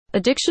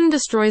Addiction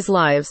destroys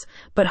lives,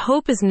 but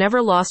hope is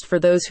never lost for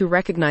those who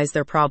recognize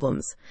their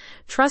problems.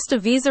 Trust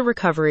Avisa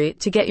Recovery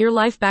to get your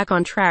life back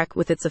on track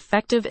with its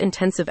effective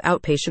intensive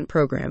outpatient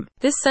program.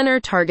 This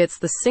center targets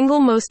the single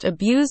most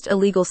abused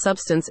illegal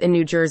substance in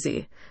New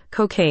Jersey,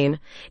 cocaine.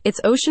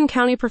 Its Ocean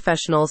County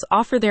professionals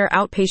offer their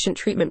outpatient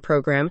treatment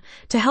program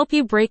to help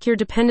you break your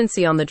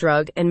dependency on the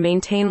drug and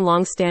maintain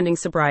long-standing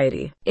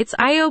sobriety. Its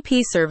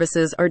IOP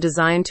services are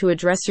designed to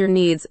address your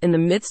needs in the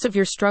midst of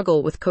your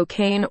struggle with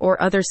cocaine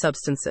or other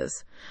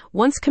substances.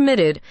 Once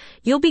committed,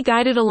 you'll be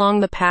guided along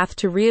the path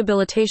to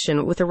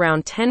rehabilitation with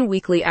around 10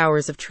 weekly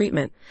hours of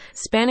treatment,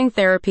 spanning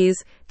therapies,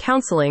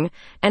 counseling,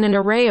 and an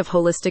array of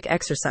holistic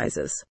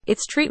exercises.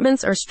 Its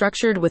treatments are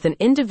structured with an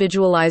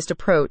individualized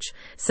approach,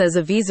 says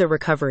Avisa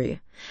Recovery.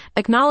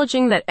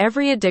 Acknowledging that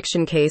every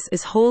addiction case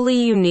is wholly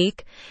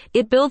unique,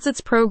 it builds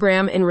its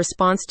program in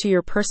response to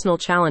your personal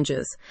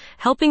challenges,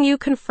 helping you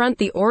confront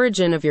the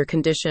origin of your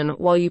condition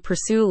while you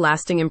pursue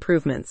lasting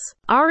improvements.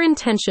 Our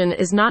intention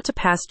is not to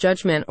pass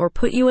judgment or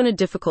put you in a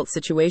difficult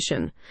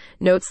situation,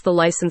 notes the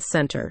licensed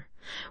center.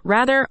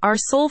 Rather, our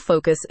sole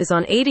focus is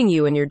on aiding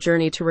you in your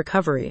journey to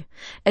recovery.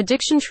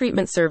 Addiction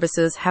treatment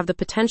services have the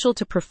potential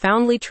to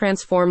profoundly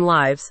transform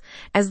lives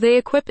as they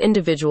equip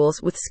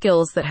individuals with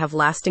skills that have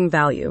lasting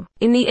value.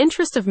 In the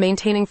interest of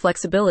maintaining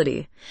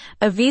flexibility,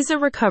 Avisa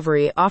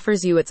Recovery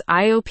offers you its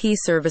IOP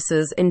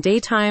services in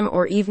daytime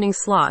or evening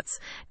slots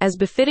as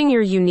befitting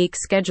your unique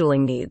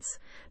scheduling needs.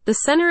 The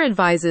center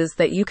advises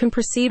that you can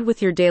proceed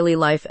with your daily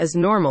life as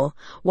normal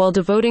while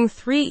devoting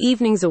 3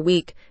 evenings a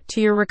week to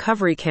your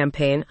recovery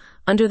campaign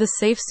under the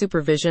safe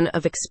supervision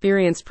of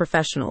experienced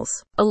professionals.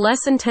 A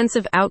less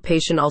intensive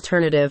outpatient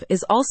alternative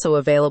is also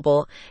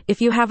available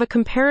if you have a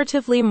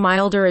comparatively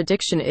milder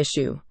addiction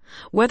issue,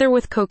 whether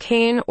with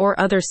cocaine or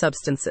other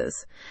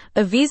substances.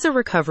 Avisa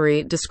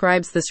Recovery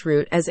describes this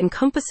route as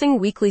encompassing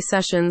weekly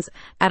sessions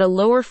at a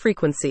lower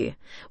frequency,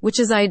 which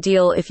is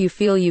ideal if you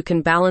feel you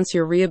can balance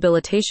your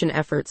rehabilitation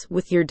efforts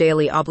with your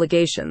daily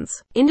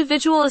obligations.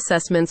 Individual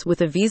assessments with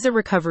Avisa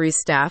Recovery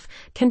staff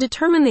can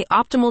determine the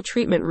optimal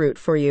treatment route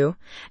for you,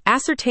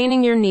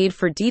 ascertaining your need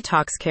for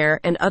detox care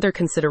and other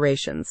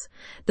considerations.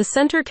 The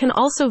center can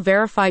also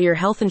verify your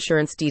health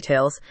insurance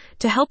details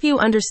to help you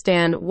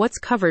understand what's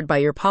covered by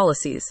your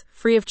policies,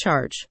 free of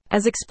charge.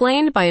 As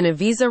explained by an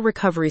Avisa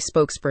Recovery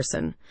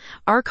spokesperson,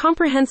 our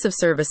comprehensive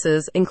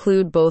services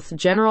include both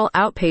general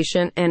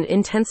outpatient and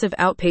intensive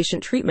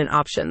outpatient treatment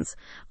options,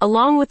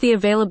 along with the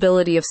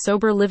availability of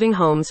sober living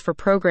homes for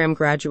program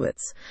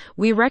graduates.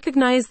 We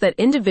recognize that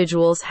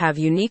individuals have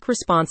unique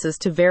responses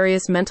to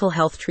various mental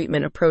health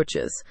treatment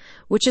approaches,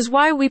 which is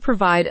why we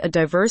provide a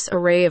diverse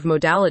array of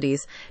modalities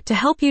to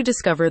help you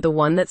discover the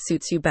one that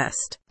suits you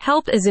best.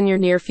 Help is in your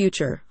near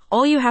future.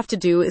 All you have to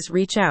do is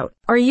reach out.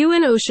 Are you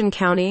in Ocean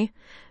County?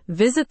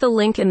 Visit the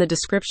link in the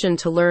description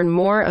to learn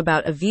more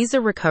about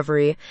Avisa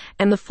Recovery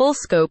and the full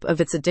scope of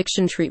its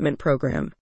addiction treatment program.